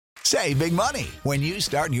Save big money when you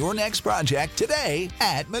start your next project today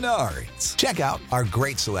at Menards. Check out our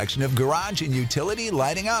great selection of garage and utility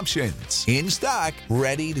lighting options. In stock,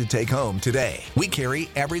 ready to take home today. We carry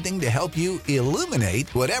everything to help you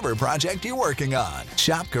illuminate whatever project you're working on.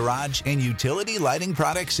 Shop garage and utility lighting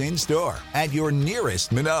products in store at your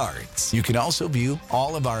nearest Menards. You can also view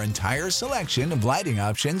all of our entire selection of lighting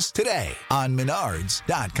options today on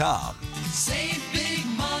Menards.com. Save big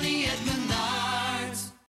money at Menards.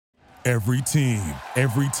 Every team,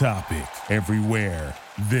 every topic, everywhere.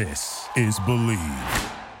 This is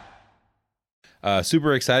Believe.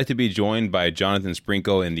 Super excited to be joined by Jonathan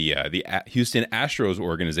Sprinkle in the Houston Astros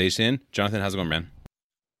organization. Jonathan, how's it going, man?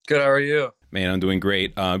 Good. How are you? Man, I'm doing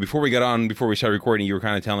great. Before we started recording, you were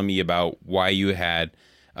kind of telling me about why you had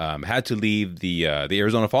to leave the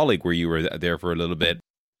Arizona Fall League, where you were there for a little bit.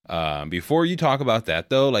 Before you talk about that,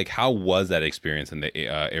 though, like, how was that experience in the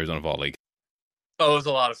Arizona Fall League? Oh, it was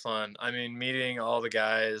a lot of fun. I mean, meeting all the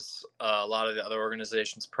guys, a lot of the other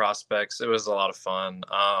organizations' prospects, it was a lot of fun.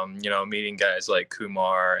 Meeting guys like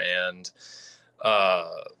Kumar and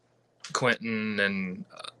Quentin and,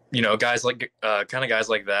 guys like guys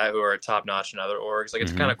like that who are top notch in other orgs. Like,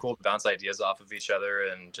 it's kind of cool to bounce ideas off of each other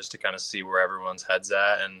and just to kind of see where everyone's head's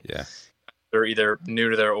at. And they're either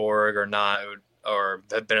new to their org or not, or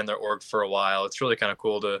have been in their org for a while. It's really kind of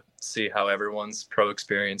cool to see how everyone's pro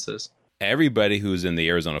experience is. Everybody who's in the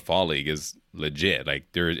Arizona Fall League is legit. Like,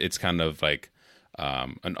 it's kind of like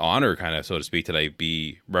an honor, kind of, so to speak, to like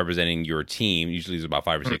be representing your team. Usually there's about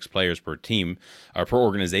 5 or 6 players per team or per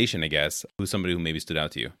organization, I guess. Who's somebody who maybe stood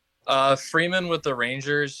out to you? Freeman with the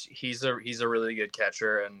Rangers, he's a really good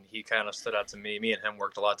catcher, and he kind of stood out to me. Me and him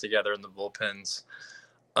worked a lot together in the bullpens.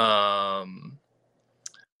 I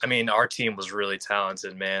mean, our team was really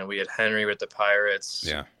talented, man. We had Henry with the Pirates.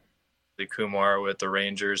 Yeah. Kumar with the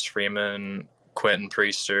Rangers, Freeman, Quentin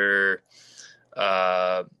Priester,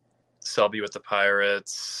 Selby with the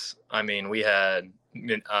Pirates. I mean, we had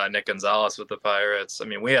Nick Gonzalez with the Pirates. I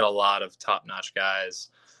mean, we had a lot of top-notch guys.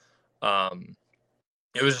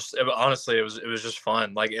 It was just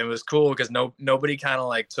fun. Like, it was cool because nobody kind of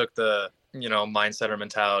like took the mindset or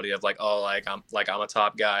mentality of like, oh, I'm a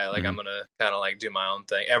top guy, like I'm gonna kind of like do my own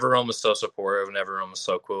thing. Everyone was so supportive and everyone was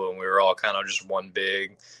so cool, and we were all kind of just one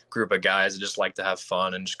big group of guys that just like to have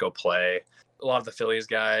fun and just go play. A lot of the Phillies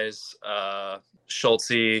guys,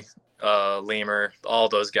 Schultze, Lemur, all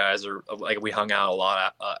those guys are like, we hung out a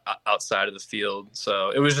lot outside of the field.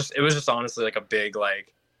 So it was just honestly like a big,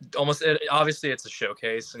 like, obviously it's a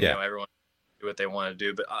showcase, and everyone do what they want to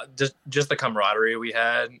do, but just the camaraderie we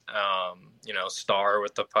had. Star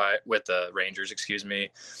with the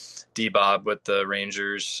Rangers, D-Bob with the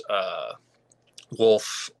Rangers,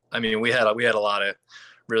 Wolf. I mean, we had a lot of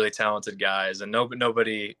really talented guys, and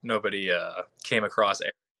nobody came across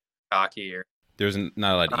cocky or. There was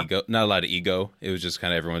not a lot of ego. It was just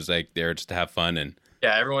kind of everyone's like there just to have fun, and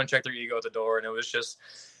everyone checked their ego at the door, and it was just,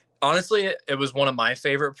 honestly, it was one of my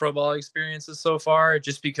favorite pro ball experiences so far,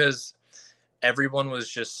 just because everyone was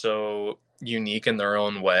just so unique in their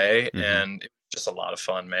own way, and it was just a lot of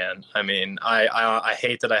fun, man. I mean, I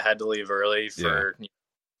hate that I had to leave early for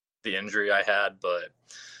the injury I had, but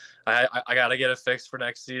I got to get it fixed for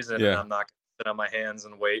next season, and I'm not going to sit on my hands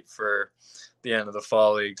and wait for the end of the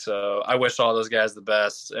Fall League. So I wish all those guys the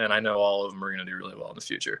best, and I know all of them are going to do really well in the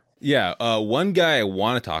future. Yeah, one guy I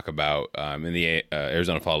want to talk about in the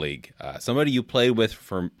Arizona Fall League, somebody you played with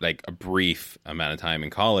for like a brief amount of time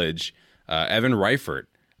in college, Evan Reifert.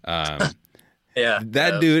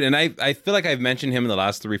 That dude, and I feel like I've mentioned him in the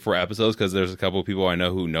last 3-4 episodes because there's a couple of people I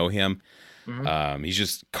know who know him. He's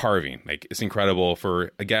just carving. Like, it's incredible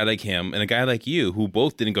for a guy like him and a guy like you, who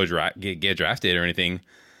both didn't go get drafted or anything,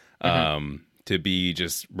 to be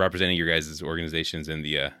just representing your guys' organizations in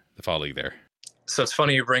the Fall League there. So it's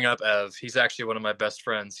funny you bring up Ev. He's actually one of my best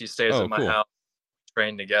friends. He stays at my house,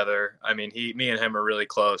 train together. I mean, me and him are really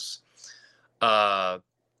close.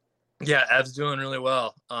 Ev's doing really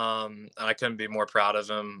well. And I couldn't be more proud of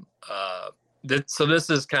him. So this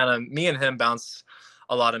is kind of, me and him bounce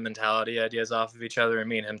a lot of mentality ideas off of each other, and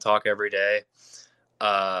me and him talk every day.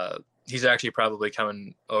 He's actually probably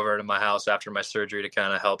coming over to my house after my surgery to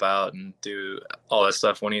kind of help out and do all that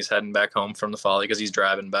stuff when he's heading back home from the Fall League, because he's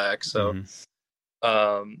driving back. So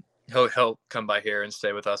he'll come by here and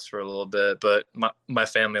stay with us for a little bit. But my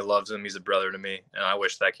family loves him. He's a brother to me, and I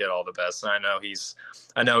wish that kid all the best. And I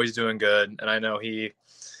know he's doing good, and I know he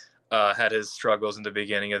had his struggles in the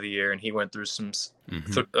beginning of the year, and he went through some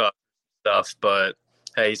stuff. But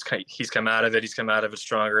hey, he's come out of it. He's come out of it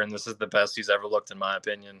stronger, and this is the best he's ever looked, in my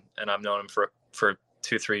opinion. And I've known him for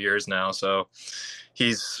 2-3 years now, so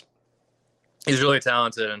he's he's really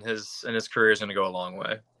talented, and his career is going to go a long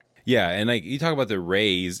way. Yeah, and like you talk about the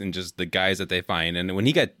Rays and just the guys that they find, and when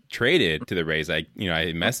he got traded to the Rays, like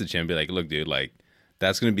I messaged him, be like, look, dude, like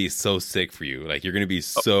that's gonna be so sick for you. Like you're gonna be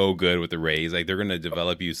so good with the Rays. Like they're gonna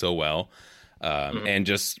develop you so well. And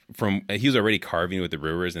just from he was already carving with the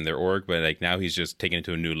Brewers and their org, but like now he's just taking it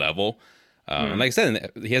to a new level. And like I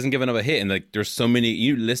said, he hasn't given up a hit. And like there's so many.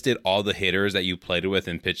 You listed all the hitters that you played with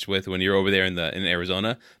and pitched with when you're over there in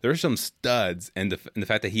Arizona. There's some studs, and the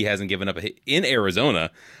fact that he hasn't given up a hit in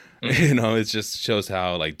Arizona. It just shows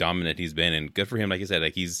how like dominant he's been, and good for him. Like I said,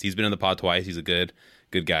 like he's been in the pod twice. He's a good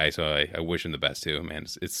guy, so I wish him the best too, man.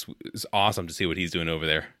 It's awesome to see what he's doing over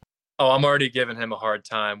there. Oh, I'm already giving him a hard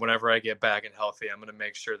time. Whenever I get back and healthy, I'm going to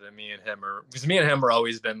make sure that me and him are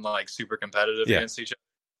always been like super competitive against each other.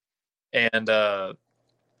 And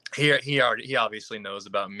he obviously knows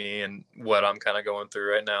about me and what I'm kind of going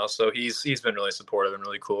through right now. So he's been really supportive and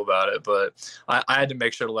really cool about it. But I had to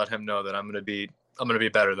make sure to let him know that I'm going to be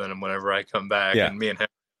better than him whenever I come back. Yeah. And me and him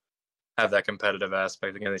have that competitive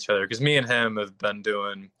aspect against each other, because me and him have been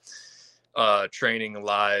doing training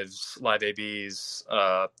live ABs,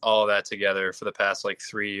 all of that together for the past like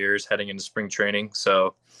 3 years heading into spring training.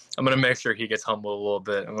 So I'm going to make sure he gets humbled a little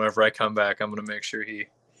bit. And whenever I come back, I'm going to make sure he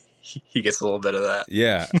gets a little bit of that.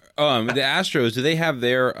 Yeah. The Astros, do they have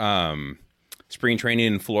their spring training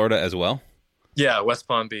in Florida as well? Yeah. West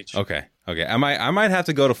Palm Beach. Okay. I might have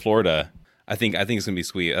to go to Florida. I think it's going to be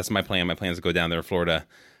sweet. That's my plan. My plan is to go down there to Florida.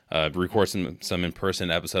 Record some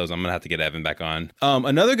in-person episodes. I'm gonna have to get Evan back on.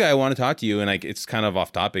 Another guy I want to talk to you, and like it's kind of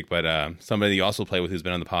off topic, but somebody you also play with who's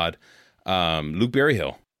been on the pod, Luke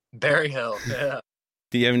Berryhill. Berryhill, yeah.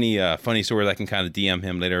 Do you have any funny stories I can kind of DM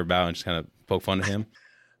him later about and just kind of poke fun at him?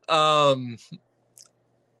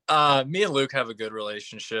 Me and Luke have a good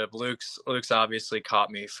relationship. Luke's obviously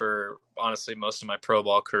caught me for honestly most of my pro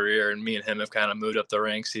ball career, and me and him have kind of moved up the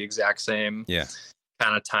ranks the exact same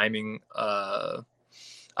kind of timing.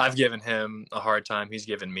 I've given him a hard time. He's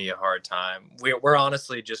given me a hard time. We're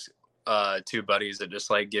honestly just two buddies that just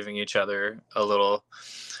like giving each other a little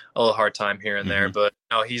hard time here and there. But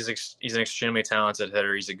no, he's an extremely talented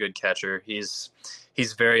hitter. He's a good catcher. He's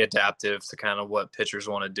very adaptive to kind of what pitchers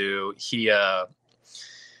want to do. He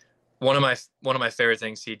one of my favorite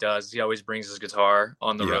things he does. He always brings his guitar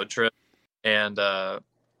on the road trip, and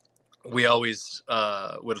we always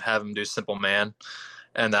would have him do Simple Man.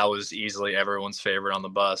 And that was easily everyone's favorite on the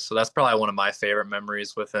bus. So that's probably one of my favorite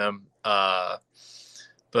memories with him. But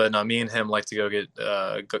no, me and him like to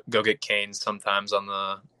go get canes sometimes on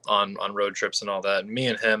road trips and all that. And me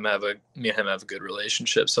and him have a good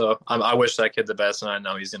relationship. So I wish that kid the best, and I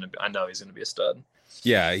know he's gonna be a stud.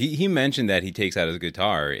 Yeah, he mentioned that he takes out his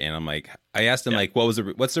guitar, and I'm like, I asked him like,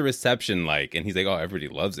 what's the reception like? And he's like, oh,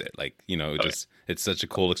 everybody loves it. Like, it's such a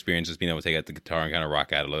cool experience just being able to take out the guitar and kind of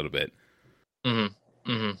rock out a little bit. Mm-hmm.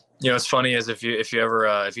 Mm-hmm. What's funny is if you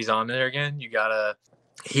ever if he's on there again, you gotta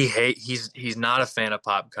he's not a fan of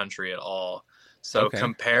pop country at all. So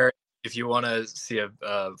compare, if you want to see a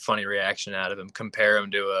funny reaction out of him, compare him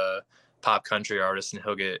to a pop country artist, and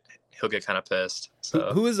he'll get kind of pissed.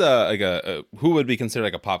 So who is who would be considered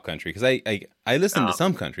like a pop country? Because I listen to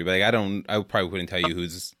some country, but like I probably wouldn't tell you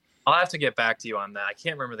who's. I'll have to get back to you on that. I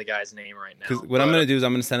can't remember the guy's name right now. Because what I'm gonna do is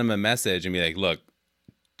I'm gonna send him a message and be like, look,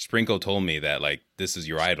 Sprinkle told me that like this is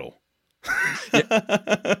your idol.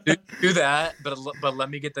 do that, but let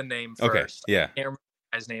me get the name first. Okay, yeah. I can't remember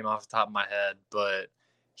the guy's name off the top of my head, but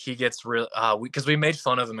he gets real because we made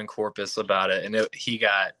fun of him in Corpus about it, and he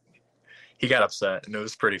got upset, and it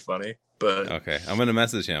was pretty funny. But okay, I'm gonna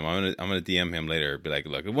message him. I'm gonna DM him later. Be like,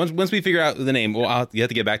 look, once we figure out the name, you have to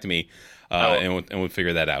get back to me, and we'll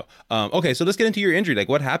figure that out. Okay, so let's get into your injury. Like,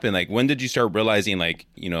 what happened? Like, when did you start realizing, like,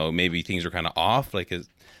 maybe things were kind of off? Like,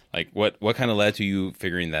 what kind of led to you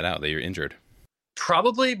figuring that out, that you're injured?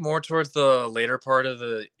 Probably more towards the later part of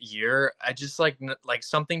the year. I just like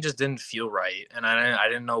something just didn't feel right, and I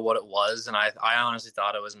didn't know what it was, and I honestly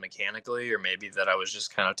thought it was mechanically, or maybe that I was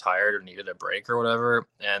just kind of tired or needed a break or whatever.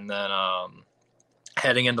 And then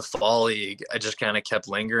heading into fall league, I just kind of kept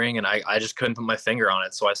lingering, and I just couldn't put my finger on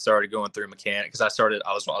it. So I started going through mechanic, because I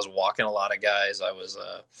was walking a lot of guys.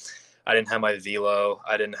 I didn't have my velo.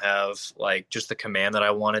 I didn't have like just the command that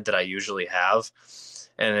I wanted, that I usually have.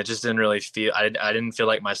 And it just didn't really feel, I didn't feel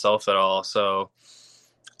like myself at all. So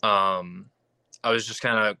I was just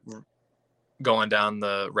kind of going down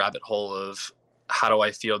the rabbit hole of how do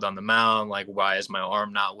I feel down the mound? Like, why is my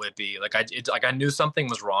arm not whippy? Like I knew something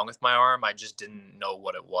was wrong with my arm. I just didn't know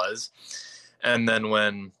what it was. And then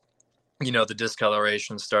when, the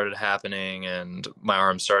discoloration started happening and my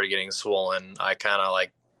arm started getting swollen, I kind of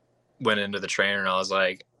like went into the trainer, and I was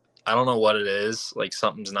like, I don't know what it is. Like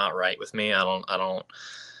something's not right with me. I don't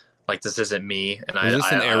like this isn't me. And Was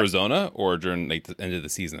this in Arizona or during like the end of the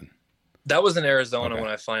season? That was in Arizona Okay.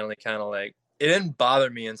 when I finally kind of like, it didn't bother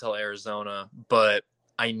me until Arizona, but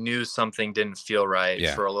I knew something didn't feel right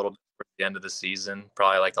Yeah. for a little bit at the end of the season,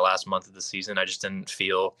 probably like the last month of the season. I just didn't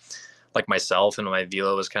feel like myself, and my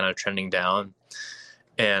velo was kind of trending down.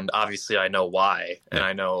 And obviously I know why. And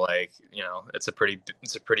I know, like, you know, it's a pretty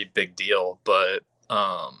big deal, but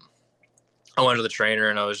I went to the trainer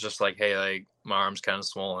and I was just like, hey, like my arm's kind of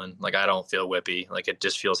swollen. Like I don't feel whippy. Like it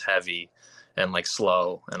just feels heavy and like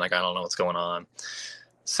slow. And like, I don't know what's going on.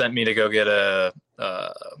 Sent me to go get a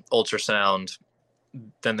ultrasound.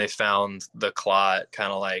 Then they found the clot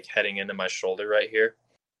kind of like heading into my shoulder right here.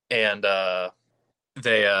 And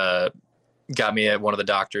they got me at one of the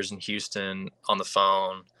doctors in Houston on the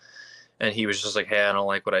phone. And he was just like, hey, I don't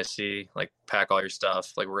like what I see. Like, pack all your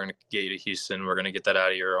stuff. Like, we're going to get you to Houston. We're going to get that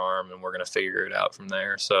out of your arm, and we're going to figure it out from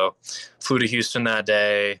there. So flew to Houston that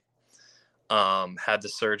day, had the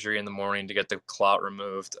surgery in the morning to get the clot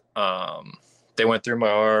removed. They went through my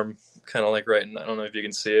arm, kind of like right in, I don't know if you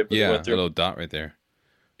can see it. But Yeah, they went a through, little dot right there.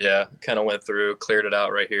 yeah, kind of went through, cleared it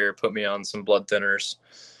out right here, put me on some blood thinners.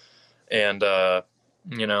 And,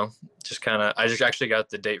 you know, just kind of, I just actually got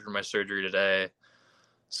the date for my surgery today.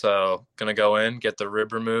 So gonna go in, get the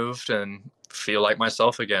rib removed, and feel like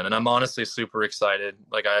myself again. And I'm honestly super excited.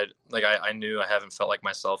 I knew I haven't felt like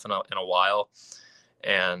myself in a while,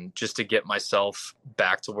 and just to get myself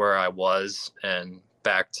back to where I was and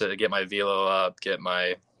back to get my velo up, get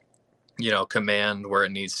my, you know, command where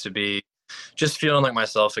it needs to be, just feeling like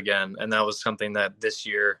myself again. And that was something that this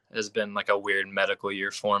year has been like a weird medical year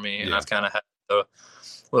for me. And Yeah. I've kind of had a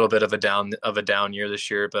little bit of a down year this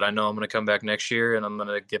year, but I know I'm going to come back next year and I'm going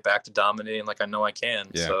to get back to dominating like I know I can.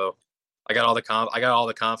 Yeah. So I got all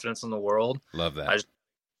the confidence in the world. Love that. I just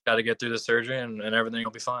got to get through the surgery and everything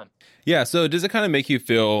will be fine. Yeah, so does it kind of make you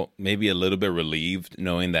feel maybe a little bit relieved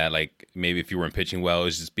knowing that, like, maybe if you weren't pitching well,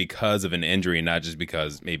 it's just because of an injury, not just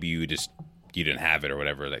because maybe you didn't have it or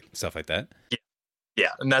whatever, like stuff like that? Yeah,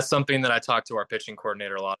 and that's something that I talked to our pitching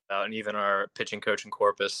coordinator a lot about, and even our pitching coach in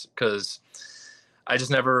Corpus, because I just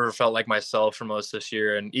never felt like myself for most this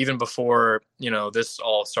year. And even before, you know, this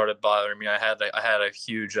all started bothering me, I had a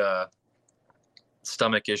huge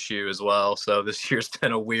stomach issue as well. So this year's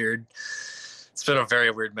been it's been a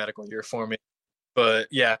very weird medical year for me. But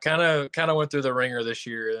yeah, kind of went through the ringer this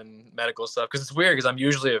year and medical stuff, because it's weird because I'm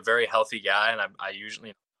usually a very healthy guy, and I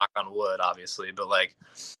usually, knock on wood, obviously, but like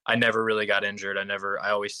I never really got injured. I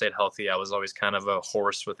always stayed healthy. I was always kind of a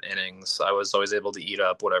horse with innings. I was always able to eat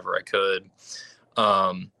up whatever I could.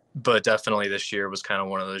 But definitely this year was kind of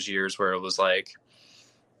one of those years where it was like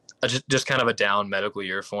just kind of a down medical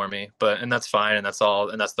year for me. And that's fine, and that's all,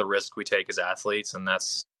 and that's the risk we take as athletes, and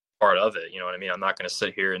that's part of it. You know what I mean? I'm not going to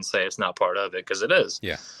sit here and say it's not part of it, because it is.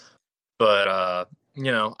 Yeah. But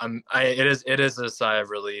you know, it is a sigh of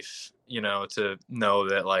relief, you know, to know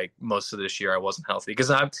that like most of this year I wasn't healthy,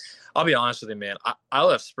 because I'll be honest with you, man, I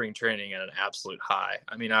left spring training at an absolute high.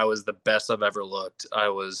 I mean, I was the best I've ever looked. I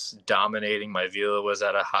was dominating. My velo was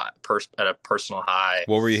at a personal high.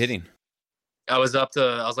 What were you hitting? I was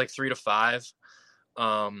like 3 to 5.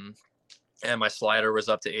 And my slider was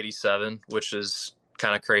up to 87, which is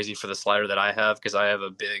kind of crazy for the slider that I have, because I have a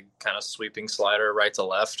big kind of sweeping slider right to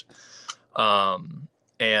left.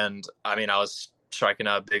 And I mean, I was striking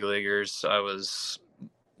out big leaguers. I was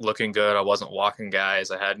looking good. I wasn't walking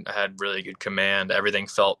guys. I had really good command. Everything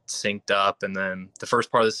felt synced up. And then the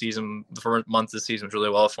first part of the season, the first month of the season was really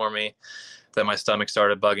well for me. Then my stomach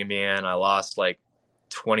started bugging me in. I lost like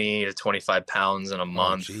 20 to 25 pounds in a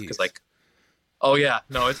month. Because oh yeah,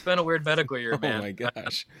 no, it's been a weird medical year, man. Oh my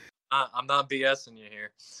gosh. I'm not BSing you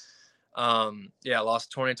here. Yeah, I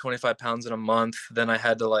lost 20, 25 pounds in a month. Then I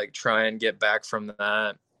had to like try and get back from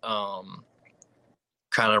that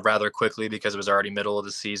kind of rather quickly, because it was already middle of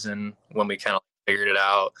the season when we kind of figured it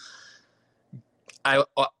out.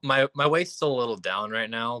 My weight's still a little down right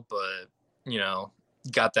now, but you know,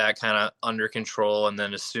 got that kind of under control. And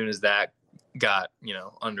then as soon as that got, you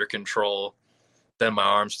know, under control, then my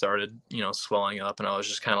arm started, you know, swelling up, and I was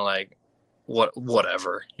just kind of like,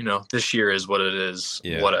 whatever, you know, this year is what it is.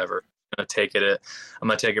 Yeah. Whatever. I'm gonna take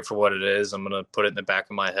it for what it is. I'm gonna put it in the back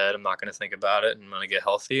of my head. I'm not gonna think about it, and I'm gonna get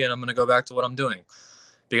healthy, and I'm gonna go back to what I'm doing,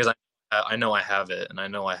 because I know I have it, and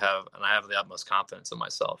I have the utmost confidence in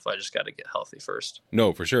myself. I just got to get healthy first.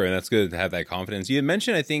 No, for sure, and that's good to have that confidence. You had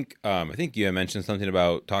mentioned, I think you had mentioned something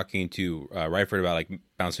about talking to Ryford about like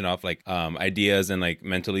bouncing off like ideas and like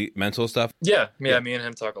mental stuff. Yeah, me and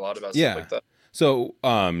him talk a lot about stuff like that. So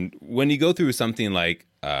when you go through something like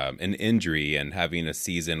an injury and having a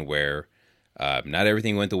season where not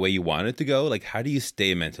everything went the way you wanted to go, like how do you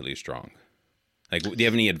stay mentally strong? Like, do you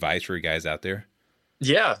have any advice for guys out there?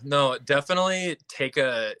 Yeah, no, definitely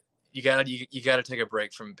you gotta take a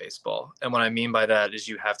break from baseball. And what I mean by that is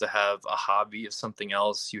you have to have a hobby of something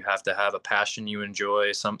else. You have to have a passion you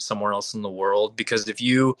enjoy somewhere else in the world. Because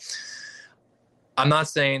I'm not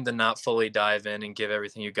saying to not fully dive in and give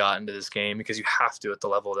everything you got into this game, because you have to at the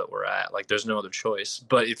level that we're at. Like, there's no other choice.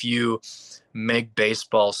 But if you make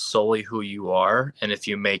baseball solely who you are, and if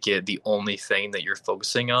you make it the only thing that you're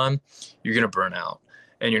focusing on, you're gonna burn out.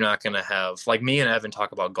 And you're not going to have, like, me and Evan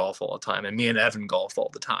talk about golf all the time, and me and Evan golf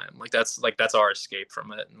all the time. That's our escape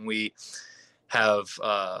from it. And we have,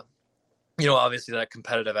 obviously that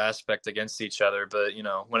competitive aspect against each other. But,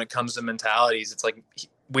 when it comes to mentalities, it's like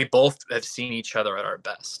we both have seen each other at our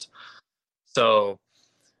best. So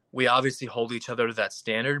we obviously hold each other to that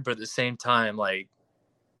standard. But at the same time, like,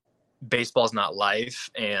 baseball's not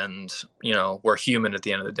life. And, we're human at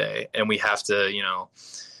the end of the day. And we have to,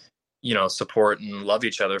 support and love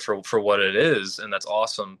each other for what it is. And that's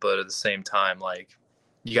awesome. But at the same time, like,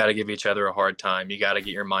 you got to give each other a hard time. You got to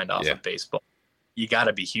get your mind off of baseball. You got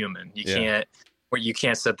to be human. You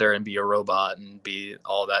can't sit there and be a robot and be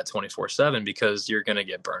all that 24/7, because you're going to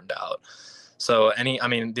get burned out. So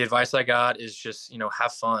the advice I got is just,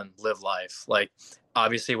 have fun, live life. Like,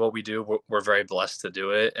 obviously what we do, we're very blessed to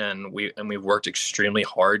do it. And we worked extremely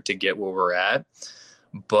hard to get where we're at,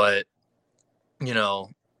 but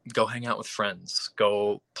go hang out with friends,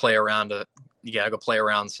 go play around. You gotta go play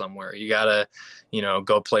around somewhere. You gotta,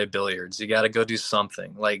 go play billiards. You gotta go do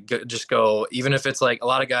something. Like, just go, even if it's like a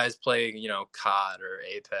lot of guys play, COD or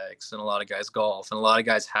Apex, and a lot of guys golf, and a lot of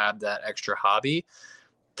guys have that extra hobby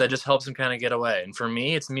that just helps them kind of get away. And for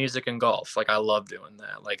me, it's music and golf. Like, I love doing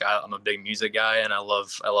that. Like, I'm a big music guy, and I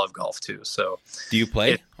love golf too. So, do you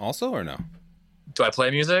play also or no? Do I play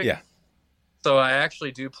music? Yeah. So I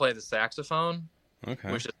actually do play the saxophone.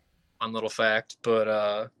 Okay. Which is a fun little fact,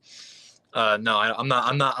 but no, I'm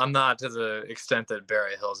not to the extent that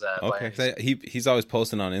Barry Hill's at. Okay, he's always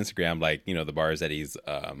posting on Instagram, like, the bars that he's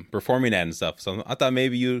performing at and stuff. So I thought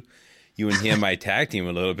maybe you and him might tag team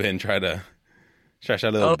a little bit and try to stretch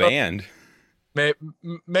out a little band.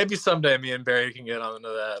 Maybe someday me and Barry can get onto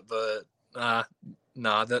that, but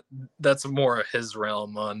no, that's more his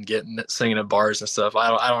realm on singing at bars and stuff.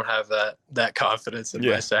 I don't have that confidence in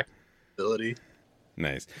my sax ability.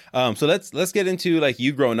 Nice. So let's get into, like,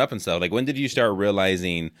 you growing up and stuff. Like, when did you start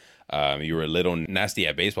realizing you were a little nasty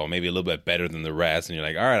at baseball, maybe a little bit better than the rest, and you're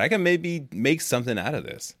like, all right, I can maybe make something out of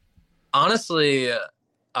this? Honestly,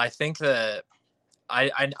 I think that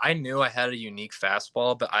I knew I had a unique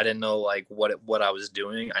fastball, but I didn't know, like, what I was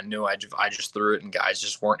doing. I knew I just threw it and guys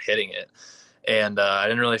just weren't hitting it. And I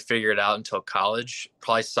didn't really figure it out until college.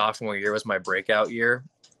 Probably sophomore year was my breakout year.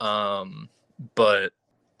 But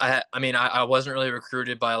I wasn't really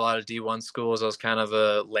recruited by a lot of D1 schools. I was kind of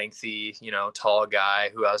a lengthy, tall guy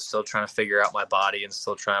who I was still trying to figure out my body and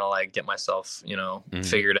still trying to, like, get myself,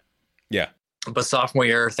 figured out. Yeah. But sophomore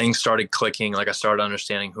year, things started clicking. Like, I started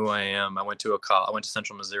understanding who I am. I went to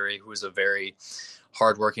Central Missouri, who is a very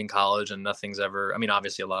hardworking college, and nothing's ever,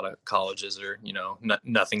 obviously a lot of colleges are,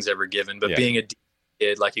 nothing's ever given, but being a D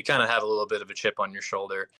kid, like, you kind of have a little bit of a chip on your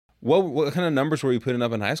shoulder. What kind of numbers were you putting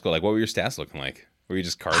up in high school? Like, what were your stats looking like? Were you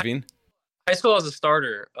just carving? High school, I was a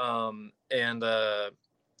starter. And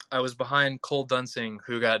I was behind Cole Dunsing,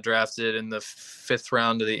 who got drafted in the 5th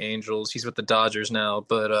round of the Angels. He's with the Dodgers now.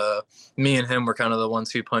 But me and him were kind of the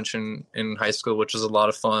 1-2 punch in high school, which was a lot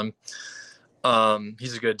of fun.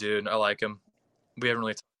 He's a good dude. I like him. We haven't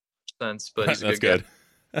really talked since, but he's a good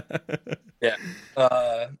guy.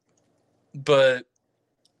 Yeah. But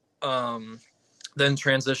then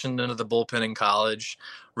transitioned into the bullpen in college.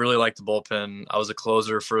 Really liked the bullpen. I was a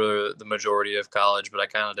closer for the majority of college, but I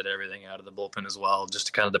kind of did everything out of the bullpen as well,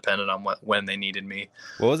 just kind of depended on when they needed me.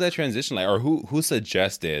 What was that transition like? Or who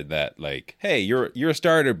suggested that, like, hey, you're a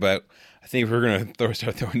starter, but I think we're gonna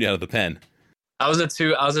start throwing you out of the pen? I was a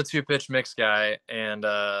 2-pitch mix guy, and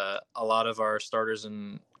a lot of our starters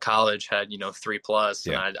in college had 3+,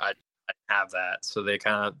 and I didn't have that, so they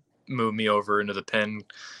kind of moved me over into the pen.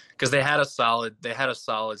 Because they had a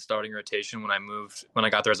solid starting rotation when I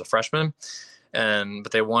got there as a freshman,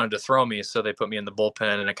 but they wanted to throw me, so they put me in the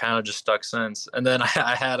bullpen, and it kind of just stuck since. And then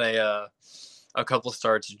I had a couple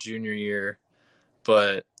starts junior year,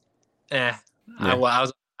 but I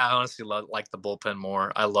honestly liked the bullpen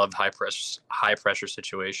more. I loved high pressure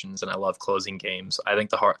situations, and I love closing games. I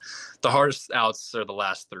think the hardest outs are the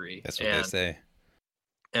last 3. That's what they say.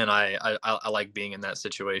 And I like being in that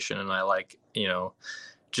situation, and I like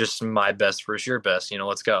just my best versus your best.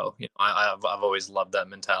 Let's go. I've always loved that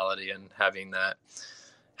mentality and having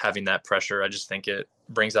that pressure. I just think it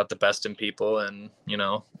brings out the best in people, and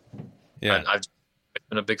Yeah. I've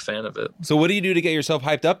been a big fan of it. So what do you do to get yourself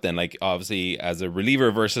hyped up then? Like, obviously, as a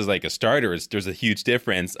reliever versus like a starter, there's a huge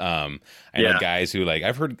difference. I know guys who, like,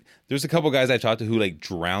 I've heard there's a couple guys I've talked to who like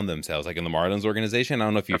drown themselves, like in the Marlins organization. I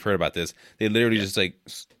don't know if you've heard about this. They literally just like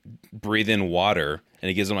breathe in water, and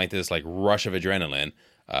it gives them like this like rush of adrenaline.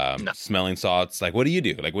 Smelling salts. Like, what do you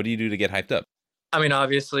do? Like, what do you do to get hyped up? I mean,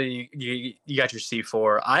 obviously, you got your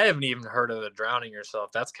C4. I haven't even heard of drowning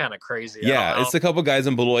yourself. That's kind of crazy. Yeah, it's a couple guys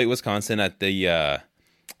in Beloit, Wisconsin at the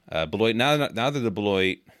Beloit. Now they're the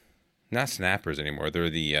Beloit, not Snappers anymore. They're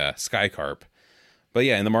the Sky Carp. But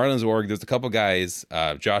yeah, in the Marlins org, there's a couple guys.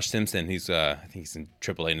 Josh Simpson, I think he's in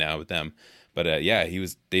AAA now with them. But yeah,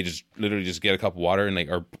 they just literally just get a cup of water and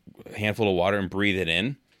or a handful of water and breathe it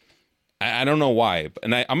in. I don't know why,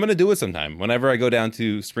 and I'm gonna do it sometime. Whenever I go down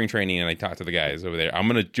to spring training and I talk to the guys over there, I'm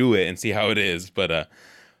gonna do it and see how it is. But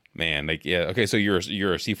man, like, yeah, okay. So you're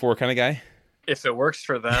a C4 kind of guy. If it works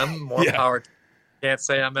for them, more power. Can't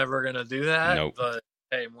say I'm ever gonna do that, Nope. But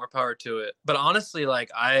hey, more power to it. But honestly,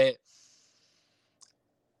 like I'm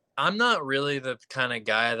not really the kind of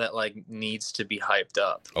guy that like needs to be hyped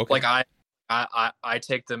up. Okay. Like I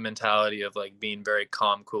take the mentality of like being very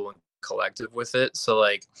calm, cool, and collective with it. So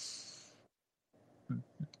like.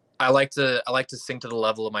 I like to sink to the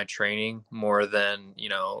level of my training more than,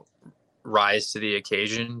 rise to the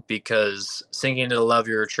occasion, because sinking to the level of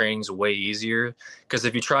your training is way easier. Because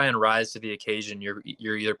if you try and rise to the occasion,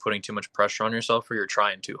 you're either putting too much pressure on yourself or you're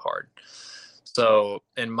trying too hard. So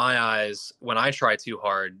in my eyes, when I try too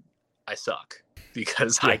hard, I suck,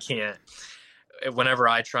 because I can't. Whenever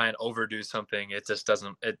I try and overdo something, it just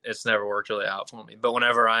doesn't. It's never worked really out for me. But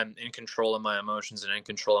whenever I'm in control of my emotions and in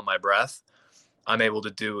control of my breath, I'm able to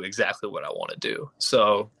do exactly what I want to do.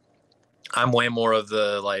 So I'm way more of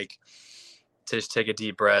the, like, just take a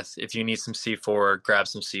deep breath. If you need some C4, grab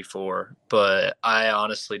some C4. But I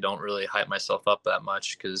honestly don't really hype myself up that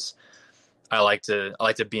much, because I like to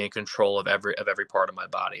be in control of every part of my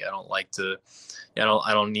body. I don't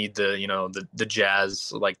need the the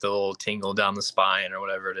jazz, like the little tingle down the spine or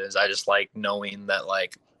whatever it is. I just like knowing that,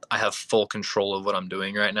 like, I have full control of what I'm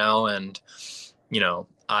doing right now, and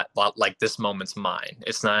like, this moment's mine.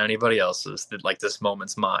 It's not anybody else's. Like, this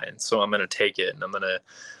moment's mine. So I'm gonna take it, and I'm gonna,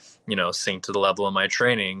 sink to the level of my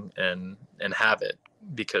training and have it,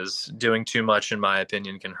 because doing too much, in my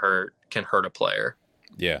opinion, can hurt a player.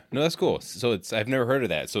 Yeah, no, that's cool. So I've never heard of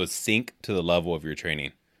that. So it's sink to the level of your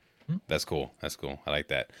training. Mm-hmm. That's cool. I like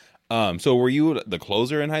that. So were you the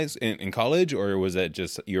closer in college, or was that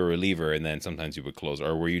just you're a reliever and then sometimes you would close,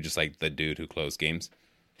 or were you just like the dude who closed games?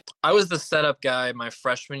 I was the setup guy my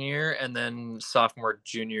freshman year, and then sophomore,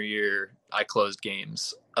 junior year, I closed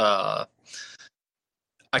games. I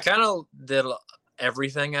kind of did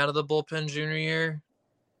everything out of the bullpen junior year,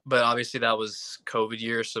 but obviously that was COVID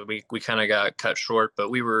year, so we kind of got cut short. But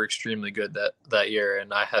we were extremely good that year,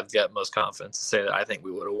 and I have the utmost confidence to say that I think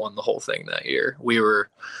we would have won the whole thing that year. We were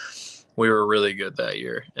really good that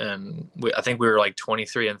year, and I think we were like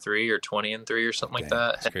 23-3 or 20-3 or something like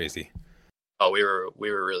that. That's crazy. Oh, we were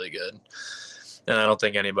really good, and I don't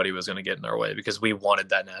think anybody was going to get in our way, because we wanted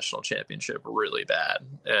that national championship really bad.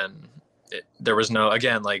 And there was no,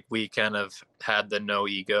 again, like, we kind of had the no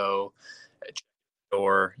ego,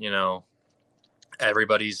 or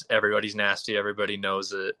everybody's nasty, everybody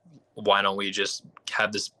knows it. Why don't we just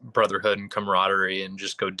have this brotherhood and camaraderie and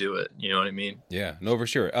just go do it? You know what I mean? Yeah, no, for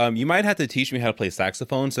sure. You might have to teach me how to play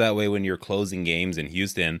saxophone, so that way when you're closing games in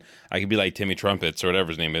Houston, I could be like Timmy Trumpets or whatever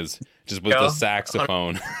his name is, just with the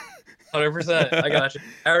saxophone. 100%. I got you.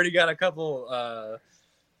 I already got a couple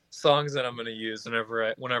songs that I'm going to use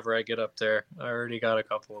whenever I get up there. I already got a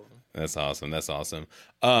couple of them. That's awesome.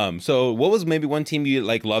 So what was maybe one team you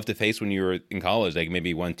like loved to face when you were in college? Like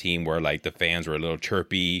maybe one team where like the fans were a little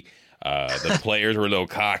chirpy, the players were a little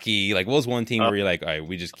cocky. Like what was one team where you're like, all right,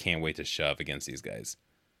 we just can't wait to shove against these guys?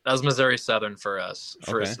 That was Missouri Southern for us.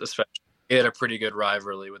 Especially, we had a pretty good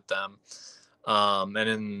rivalry with them. And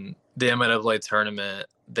in the MLA tournament,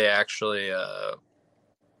 they actually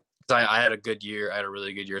I had a good year. I had a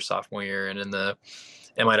really good year sophomore year, and in the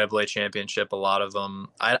MIAA championship, a lot of them,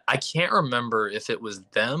 I can't remember if it was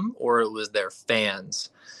them or it was their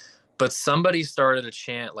fans, but somebody started a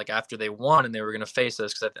chant like after they won and they were going to face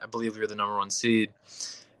us, because I believe we were the number 1 seed,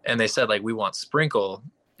 and they said like, we want Sprinkle.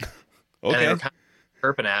 Okay. And they were kind of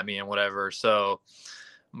chirping at me and whatever. So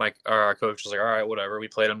our coach was like, all right, whatever. We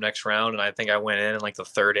played them next round, and I think I went in like the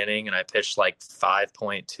 3rd inning, and I pitched like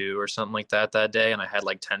 5.2 or something like that day, and I had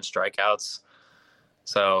like 10 strikeouts.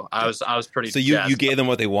 So I was pretty. So you jazzed gave them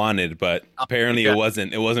what they wanted, but apparently yeah. it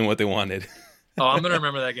wasn't what they wanted. Oh, I'm gonna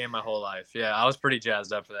remember that game my whole life. Yeah, I was pretty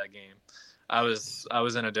jazzed up for that game. I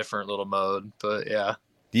was in a different little mode, but yeah.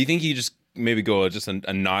 Do you think you just maybe go just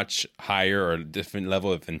a notch higher or a different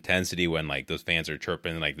level of intensity when like those fans are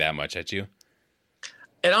chirping like that much at you?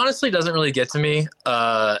 It honestly doesn't really get to me,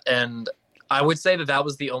 and I would say that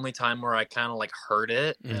was the only time where I kind of like heard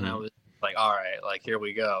it, and I was like, all right, like here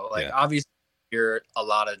we go. Like obviously, you hear a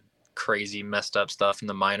lot of crazy, messed up stuff in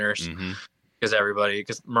the minors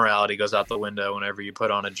because morality goes out the window whenever you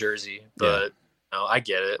put on a jersey. But you know, I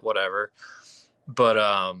get it, whatever. But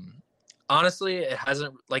honestly, it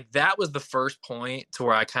hasn't like that was the first point to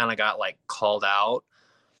where I kind of got like called out.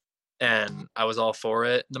 And I was all for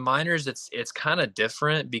it. The minors, it's kind of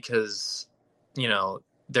different because, you know,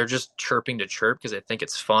 they're just chirping to chirp because they think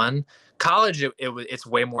it's fun. College, it's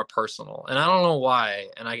way more personal, and I don't know why,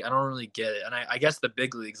 and I don't really get it. And I guess the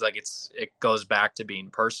big leagues, like it goes back to being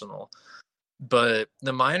personal, but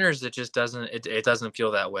the minors, it just doesn't. It doesn't feel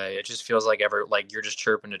that way. It just feels like you're just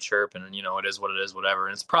chirping to chirp, and you know, it is what it is, whatever.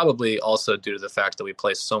 And it's probably also due to the fact that we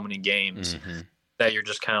play so many games. That you're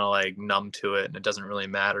just kind of like numb to it and it doesn't really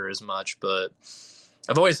matter as much. But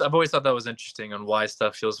I've always thought that was interesting on why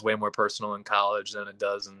stuff feels way more personal in college than it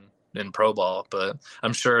does in pro ball. But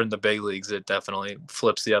I'm sure in the big leagues it definitely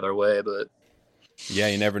flips the other way. But yeah,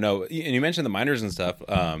 you never know. And you mentioned the minors and stuff.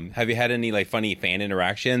 Have you had any like funny fan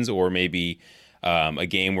interactions or maybe a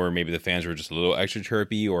game where maybe the fans were just a little extra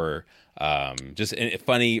chirpy or just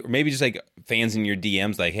funny, or maybe just like fans in your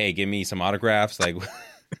DMs like, hey, give me some autographs, like.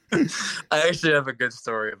 I actually have a good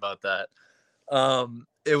story about that.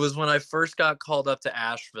 It was when I first got called up to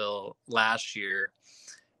Asheville last year,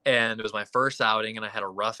 and it was my first outing, and I had a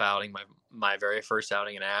rough outing, my very first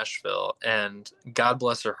outing in Asheville. And God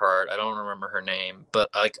bless her heart, I don't remember her name, but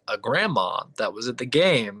like a grandma that was at the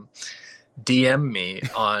game DM'd me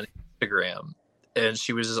on Instagram, and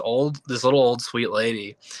she was this little old sweet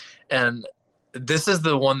lady, and this is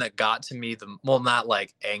the one that got to me not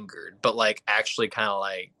like angered, but like actually kind of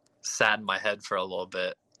like sat in my head for a little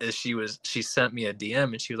bit. She sent me a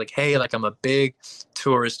DM and she was like, hey, like I'm a big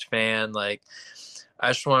tourist fan. Like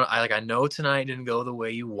I know tonight didn't go the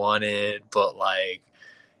way you wanted, but like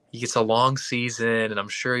it's a long season and I'm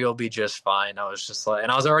sure you'll be just fine. I was just like,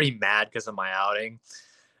 and I was already mad because of my outing.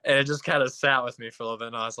 And it just kind of sat with me for a little bit.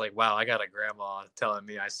 And I was like, wow, I got a grandma telling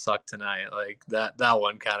me I suck tonight. Like that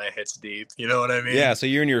one kind of hits deep. You know what I mean? Yeah. So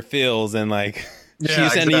you're in your feels and like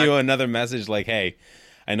she's sending you another message like, hey,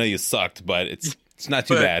 I know you sucked, but it's not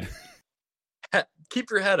too bad. Keep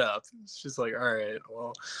your head up. She's like, all right,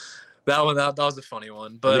 well, that was a funny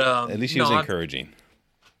one. But at least she was encouraging.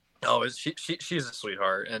 No, she's a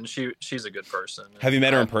sweetheart and she's a good person. Have you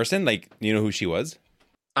met her in person? Like, you know who she was?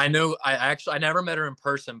 I know. I never met her in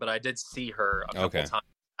person, but I did see her a couple times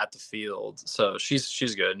at the field. So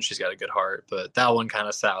she's good and she's got a good heart. But that one kind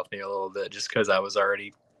of sat with me a little bit just because I was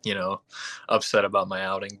already, you know, upset about my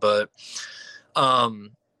outing. But I've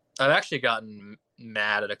actually gotten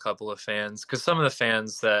mad at a couple of fans because some of the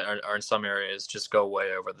fans that are in some areas just go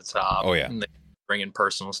way over the top. Oh yeah. And they bring in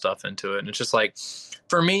personal stuff into it, and it's just like,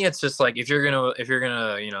 for me, it's just like if you're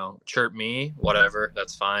gonna you know, chirp me, whatever,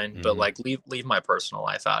 that's fine, but like leave my personal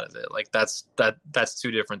life out of it. Like that's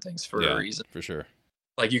two different things for a reason. For sure.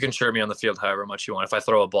 Like you can chirp me on the field however much you want. If I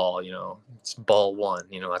throw a ball, you know, it's ball one,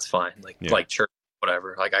 you know, that's fine. Like chirp,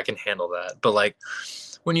 whatever. Like I can handle that. But like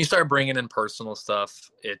when you start bringing in personal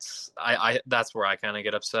stuff, it's I that's where I kind of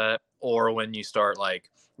get upset. Or when you start, like,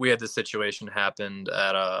 we had this situation happened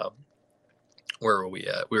at where were we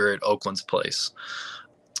at? We were at Oakland's place.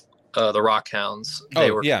 The Rockhounds.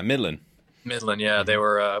 Midland. Midland, yeah. They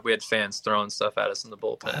were we had fans throwing stuff at us in the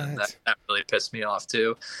bullpen. That really pissed me off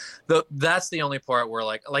too. That's the only part where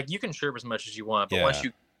like you can chirp as much as you want, but once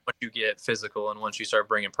you get physical and once you start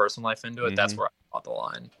bringing personal life into it, that's where I draw the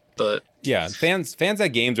line. But yeah, fans at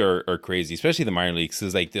games are crazy, especially the minor leagues,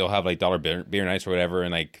 because like they'll have like dollar beer nights or whatever,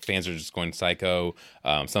 and like fans are just going psycho.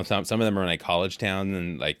 Sometimes some of them are in like college town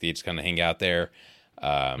and like they just kind of hang out there.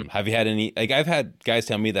 Have you had any, like, I've had guys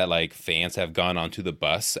tell me that like fans have gone onto the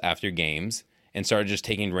bus after games and started just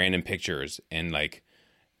taking random pictures, and like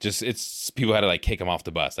it's people had to like kick them off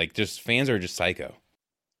the bus. Like, just fans are just psycho.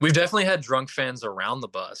 We've definitely had drunk fans around the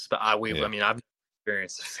bus, but I mean, I've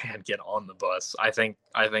experienced a fan get on the bus. I think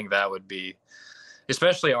that would be,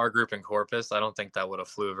 especially our group in Corpus, I don't think that would have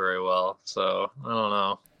flew very well. So I don't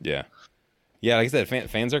know. Yeah, like I said,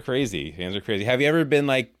 fans are crazy. Fans are crazy. Have you ever been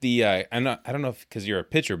like the I don't know if because you're a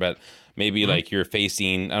pitcher, but maybe like you're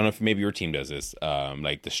facing, I don't know if maybe your team does this,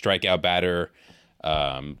 like the strikeout batter,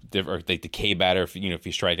 Like the K batter. If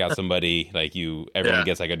you strike out somebody, like everyone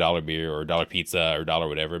gets like $1 beer or $1 pizza or $1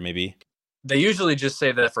 whatever maybe. They usually just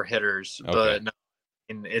say that for hitters, Okay. but no,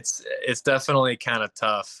 and it's definitely kind of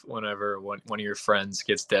tough whenever one of your friends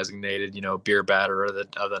gets designated, beer batter of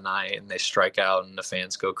the night, and they strike out and the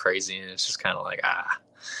fans go crazy, and it's just kind of like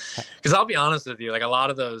Because I'll be honest with you, like a lot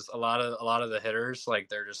of the hitters, like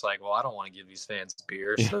they're just like, well, I don't want to give these fans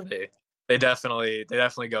beer, so they definitely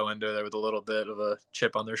go into there with a little bit of a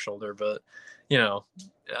chip on their shoulder, but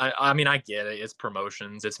I mean I get it, it's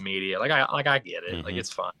promotions, it's media, like I get it, like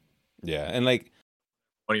it's fine. Yeah, and like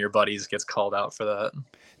one of your buddies gets called out for that.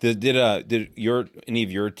 Did any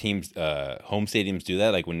of your team's home stadiums do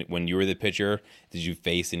that? Like when you were the pitcher, did you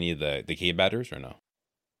face any of the K batters or no?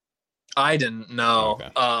 I didn't know.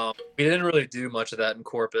 Okay. We didn't really do much of that in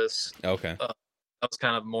Corpus. Okay. That was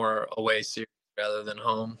kind of more away series rather than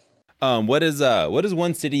home. What is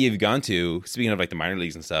one city you've gone to, speaking of like the minor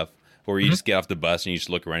leagues and stuff, where you just get off the bus and you just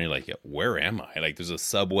look around and you're like, where am I? Like there's a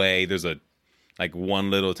Subway, there's a like one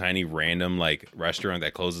little tiny random like restaurant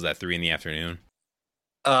that closes at 3 p.m.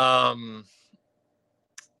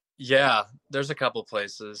 Yeah, there's a couple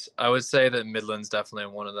places. I would say that Midland's definitely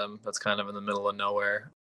one of them. That's kind of in the middle of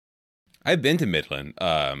nowhere. I've been to Midland.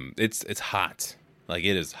 It's hot. Like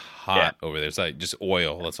it is hot over there. It's like just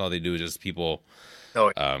oil. That's all they do is just people.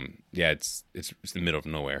 Oh, it's the middle of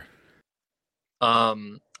nowhere.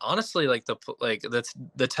 Honestly,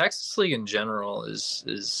 the Texas League in general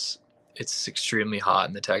is it's extremely hot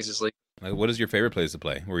in the Texas League. Like, what is your favorite place to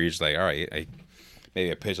play? Where you're just like, all right,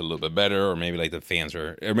 maybe I pitch a little bit better, or maybe like the fans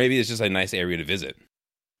or maybe it's just a nice area to visit.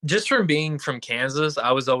 Just from being from Kansas,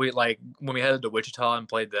 I was always like when we headed to Wichita and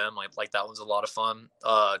played them, like that was a lot of fun.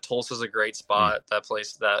 Tulsa's a great spot. That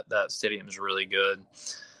place, that stadium is really good.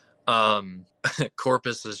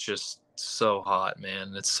 Corpus is just so hot,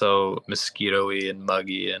 man. It's so mosquito-y and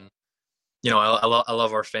muggy, and I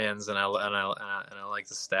love our fans, and I like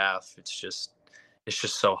the staff. It's just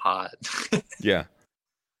so hot. Yeah.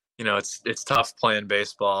 It's tough playing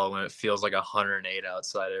baseball when it feels like 108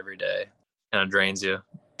 outside every day. Kind of drains you.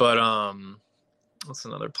 But what's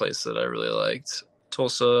another place that I really liked?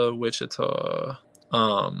 Tulsa, Wichita,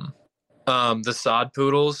 the Sod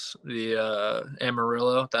Poodles, the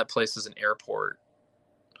Amarillo. That place is an airport.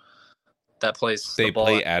 That place. They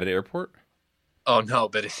play at an airport? Oh no,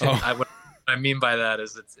 but what I mean by that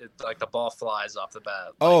is it's like the ball flies off the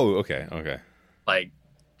bat. Okay.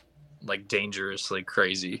 Like dangerously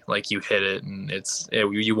crazy. Like you hit it and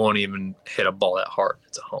you won't even hit a ball that hard.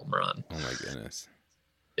 It's a home run. Oh my goodness.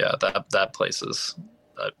 Yeah, that place is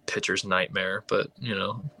a pitcher's nightmare, but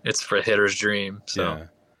it's for a hitter's dream. So yeah,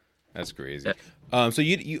 that's crazy. Yeah. So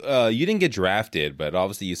you didn't get drafted, but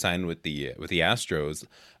obviously you signed with the Astros.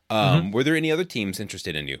 Were there any other teams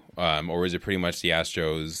interested in you, or was it pretty much the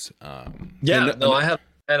Astros? I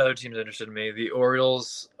had other teams interested in me. The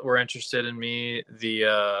Orioles were interested in me.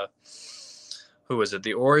 Who was it?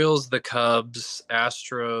 The Orioles, the Cubs,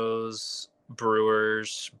 Astros,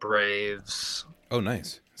 Brewers, Braves. Oh,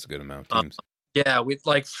 nice. That's a good amount of teams.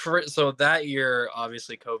 So that year,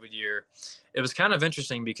 obviously COVID year, it was kind of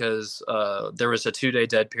interesting because there was a 2-day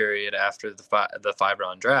dead period after the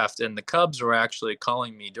 5-round draft, and the Cubs were actually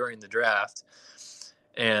calling me during the draft,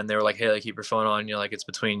 and they were like, "Hey, like keep your phone on you, like it's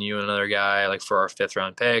between you and another guy, like for our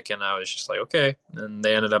 5th-round pick." And I was just like, "Okay," and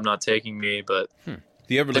they ended up not taking me. But do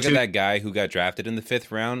you ever look at that guy who got drafted in the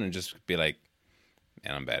 5th round and just be like,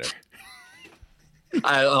 "Man, I'm better"?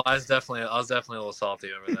 I was definitely a little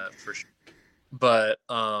salty over that for sure. But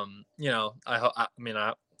I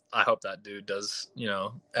hope that dude does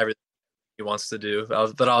everything he wants to do.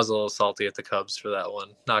 But I was a little salty at the Cubs for that one.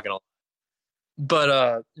 Not gonna lie.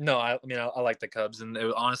 But no, I like the Cubs, and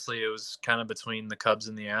honestly, it was kind of between the Cubs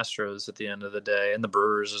and the Astros at the end of the day, and the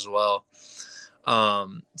Brewers as well.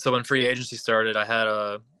 So when free agency started, I had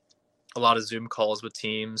a lot of Zoom calls with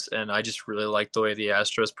teams, and I just really liked the way the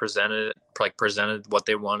Astros presented what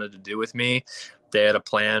they wanted to do with me. They had a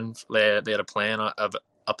plan. They had a plan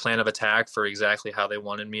of attack for exactly how they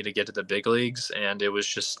wanted me to get to the big leagues, and it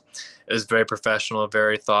was very professional,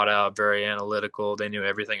 very thought out, very analytical. They knew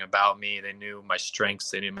everything about me. They knew my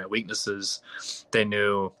strengths. They knew my weaknesses. They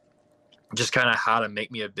knew just kind of how to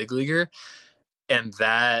make me a big leaguer. And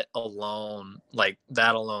that alone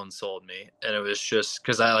sold me. And it was just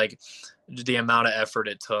because I like the amount of effort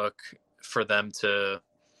it took for them to,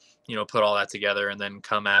 put all that together and then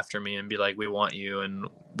come after me and be like, "We want you, and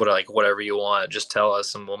whatever you want, just tell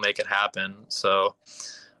us and we'll make it happen." So,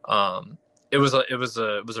 it was a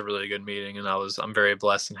really good meeting, and I'm very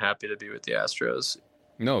blessed and happy to be with the Astros.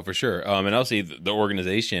 No, for sure. And obviously the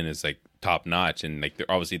organization is like top notch, and like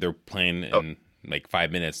they're playing in like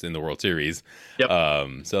 5 minutes in the World Series. Yep.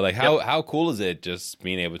 So like how cool is it just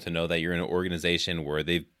being able to know that you're in an organization where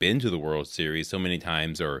they've been to the World Series so many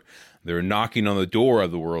times, or they're knocking on the door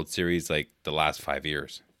of the World Series like the last 5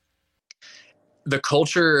 years? The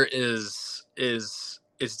culture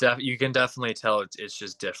you can definitely tell it's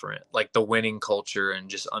just different. Like the winning culture and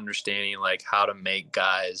just understanding like how to make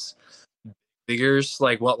guys figures.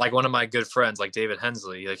 Like one of my good friends, like David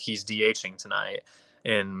Hensley, like he's DHing tonight,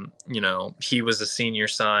 and he was a senior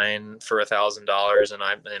sign for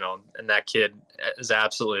 $1,000, and that kid is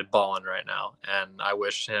absolutely balling right now, and I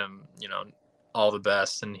wish him all the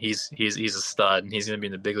best, and he's a stud, and he's going to be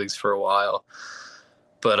in the big leagues for a while.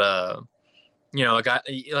 But a guy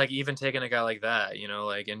like, even taking a guy like that,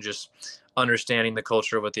 and just understanding the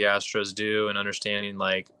culture of what the Astros do, and understanding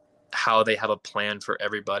like how they have a plan for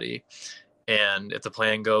everybody. And if the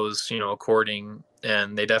plan goes, according,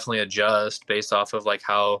 and they definitely adjust based off of like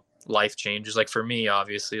how life changes. Like for me,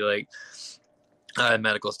 obviously, like I had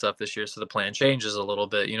medical stuff this year, so the plan changes a little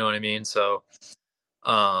bit, you know what I mean? So,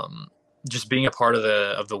 just being a part of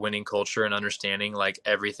the winning culture and understanding like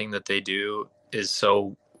everything that they do is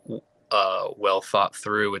so well thought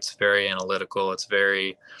through. It's very analytical. It's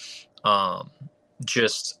very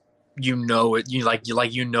just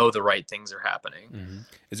the right things are happening. Mm-hmm.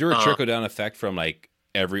 Is there a trickle down effect from like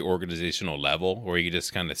every organizational level, or you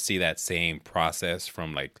just kind of see that same process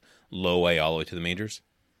from like low A all the way to the majors?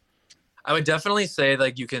 I would definitely say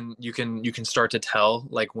like you can start to tell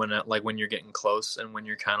like when you're getting close, and when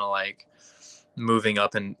you're kind of like moving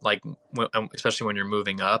up, and like especially when you're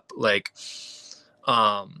moving up, like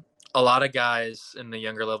a lot of guys in the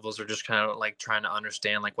younger levels are just kind of like trying to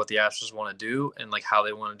understand like what the Astros want to do, and like how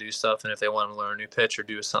they want to do stuff, and if they want to learn a new pitch or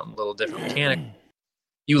do something a little different mechanic.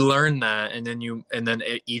 You learn that, and then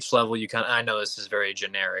at each level you I know this is very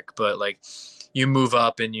generic, but like you move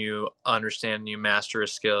up and you understand and you master a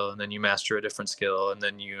skill, and then you master a different skill, and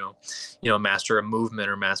then you master a movement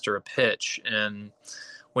or master a pitch. And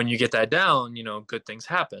when you get that down, good things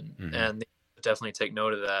happen. Mm-hmm. And definitely take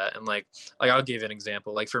note of that. And like I'll give you an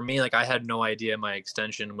example. Like for me, like I had no idea my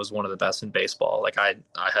extension was one of the best in baseball. Like I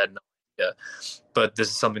had no idea, but this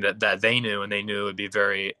is something that they knew, and they knew it would be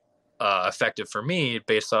very effective for me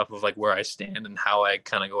based off of like where I stand and how I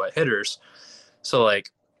kind of go at hitters. So like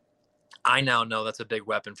I now know that's a big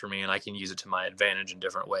weapon for me, and I can use it to my advantage in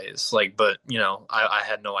different ways. Like, but I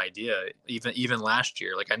had no idea even last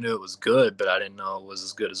year. Like I knew it was good, but I didn't know it was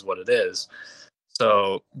as good as what it is.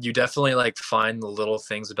 So you definitely like find the little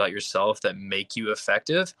things about yourself that make you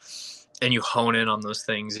effective, and you hone in on those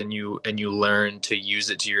things, and you learn to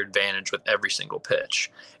use it to your advantage with every single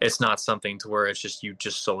pitch. It's not something to where it's just you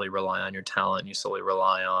just solely rely on your talent. You solely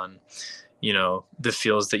rely on, the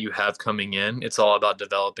feels that you have coming in. It's all about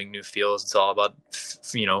developing new feels. It's all about,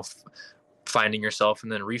 finding yourself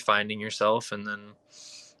and then refining yourself, and then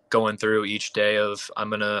going through each day of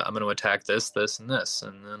I'm gonna attack this, and this,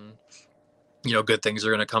 and then good things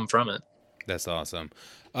are gonna come from it. That's awesome.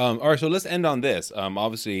 All right, so let's end on this.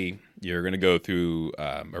 Obviously, you're going to go through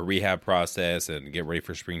a rehab process and get ready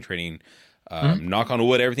for spring training. Knock on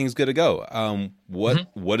wood, everything's good to go.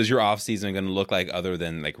 What is your off season going to look like other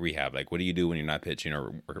than like rehab? Like, what do you do when you're not pitching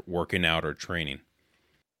or working out or training?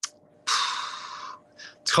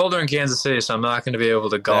 It's colder in Kansas City, so I'm not going to be able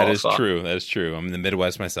to golf. That is true. That is true. I'm in the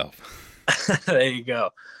Midwest myself. There you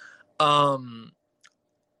go.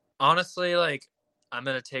 Honestly, like, I'm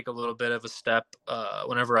going to take a little bit of a step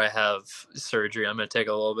whenever I have surgery. I'm going to take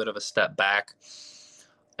a little bit of a step back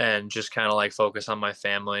and just kind of like focus on my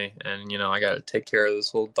family. And, I got to take care of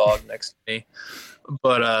this little dog next to me.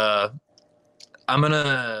 But I'm going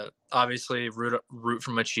to obviously root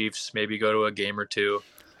for my Chiefs, maybe go to a game or two.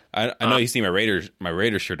 I know you see my Raiders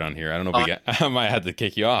shirt on here. I don't know if I might have to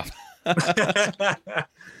kick you off.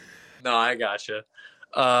 No, I gotcha.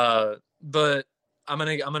 But I'm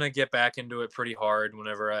gonna get back into it pretty hard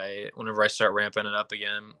whenever I start ramping it up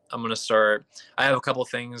again. I have a couple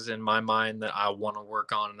things in my mind that I want to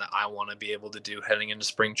work on and that I want to be able to do heading into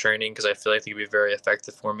spring training, because I feel like they could be very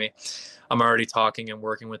effective for me. I'm already talking and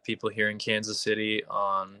working with people here in Kansas City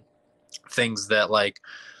on things that like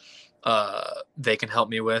they can help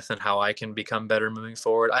me with and how I can become better moving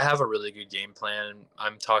forward. I have a really good game plan, and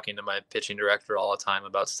I'm talking to my pitching director all the time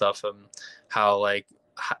about stuff and how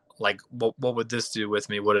what would this do with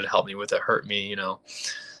me? Would it help me? Would it hurt me?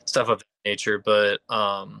 Stuff of that nature. But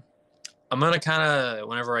I'm going to kind of,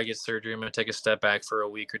 whenever I get surgery, I'm going to take a step back for a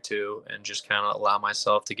week or two and just kind of allow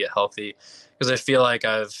myself to get healthy, because I feel like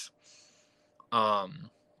I've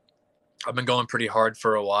been going pretty hard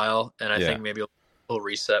for a while, and I think maybe a little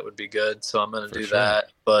reset would be good. So I'm going to do sure.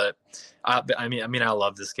 that. But I mean, I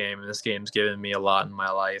love this game, and this game's given me a lot in my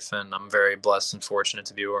life, and I'm very blessed and fortunate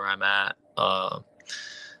to be where I'm at.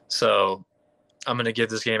 So I'm going to give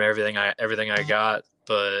this game everything I got,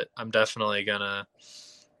 but I'm definitely going to,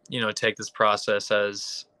 take this process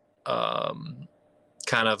as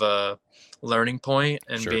kind of a learning point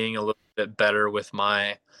and Sure. being a little bit better with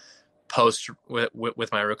my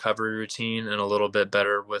with my recovery routine, and a little bit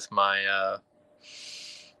better with my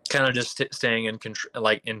kind of just staying in control,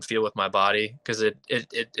 like in feel with my body, because it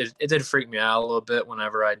did freak me out a little bit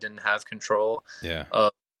whenever I didn't have control. Yeah.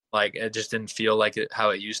 Like it just didn't feel like it how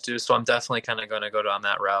it used to. So I'm definitely kind of going to go down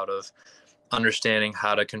that route of understanding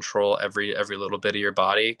how to control every little bit of your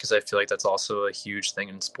body, because I feel like that's also a huge thing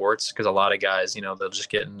in sports, because a lot of guys, they'll just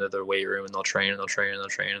get into their weight room and they'll train and they'll train and they'll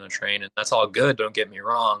train and they'll train, and that's all good, don't get me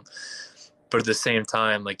wrong, but at the same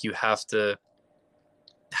time, like, you have to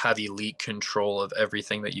have elite control of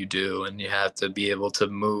everything that you do, and you have to be able to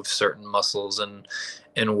move certain muscles and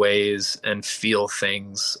in ways and feel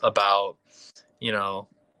things about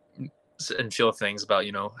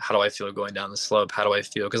how do I feel going down the slope, how do I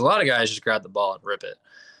feel, because a lot of guys just grab the ball and rip it,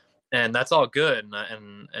 and that's all good,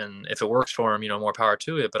 and if it works for them, more power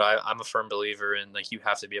to it, but I'm a firm believer in, like, you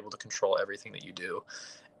have to be able to control everything that you do,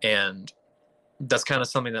 and that's kind of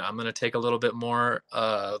something that I'm going to take a little bit more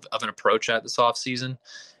of an approach at this off season.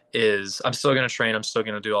 Is I'm still going to train, I'm still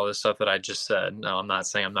going to do all this stuff that I just said. No, I'm not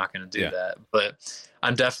saying I'm not going to do that, but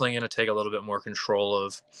I'm definitely going to take a little bit more control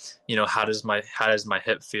of, how does my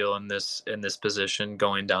hip feel in this position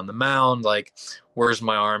going down the mound? Like, where's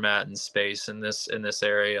my arm at in space in this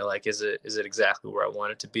area? Like, is it exactly where I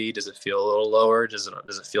want it to be? Does it feel a little lower? Does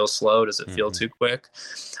it feel slow? Does it feel too quick?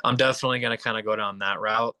 I'm definitely going to kind of go down that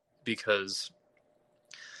route, because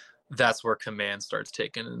that's where command starts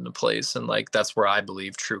taking into place. And, like, that's where I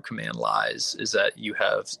believe true command lies, is that you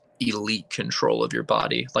have elite control of your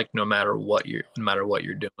body, like, no matter what you're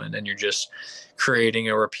doing, and you're just creating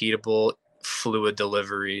a repeatable, fluid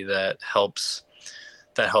delivery that helps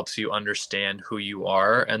you understand who you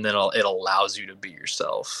are, and then it allows you to be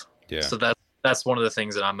yourself. Yeah. So that's one of the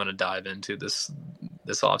things that I'm going to dive into this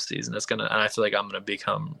off season. And I feel like I'm going to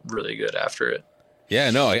become really good after it. Yeah,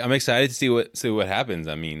 no, I'm excited to see what happens.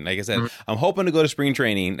 I mean, like I said, I'm hoping to go to spring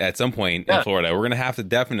training at some point in Florida. We're gonna have to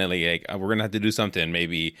definitely, we're gonna have to do something.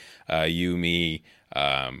 Maybe you, me.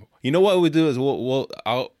 What we do is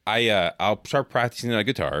I'll start practicing on a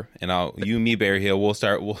guitar, and you, me, Bear Hill.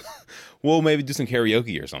 We'll maybe do some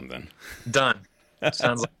karaoke or something. Done.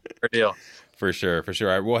 Sounds like a fair deal. For sure. All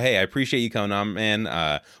right, well, hey, I appreciate you coming on,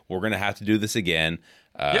 man. We're gonna have to do this again.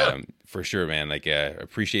 For sure, man. Like,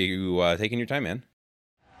 appreciate you taking your time, man.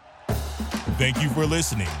 Thank you for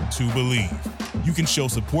listening to Believe. You can show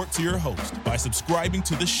support to your host by subscribing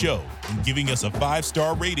to the show and giving us a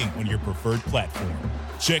 5-star rating on your preferred platform.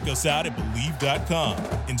 Check us out at Believe.com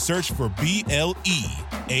and search for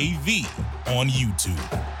BLEAV on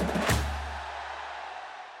YouTube.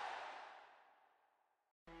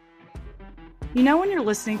 When you're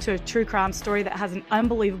listening to a true crime story that has an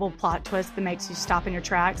unbelievable plot twist that makes you stop in your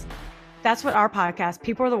tracks? That's what our podcast,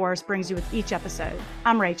 People Are the Worst, brings you with each episode.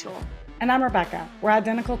 I'm Rachel. And I'm Rebecca. We're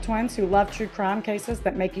identical twins who love true crime cases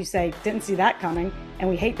that make you say, didn't see that coming, and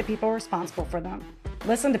we hate the people responsible for them.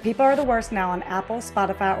 Listen to People Are the Worst now on Apple,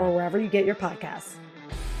 Spotify, or wherever you get your podcasts.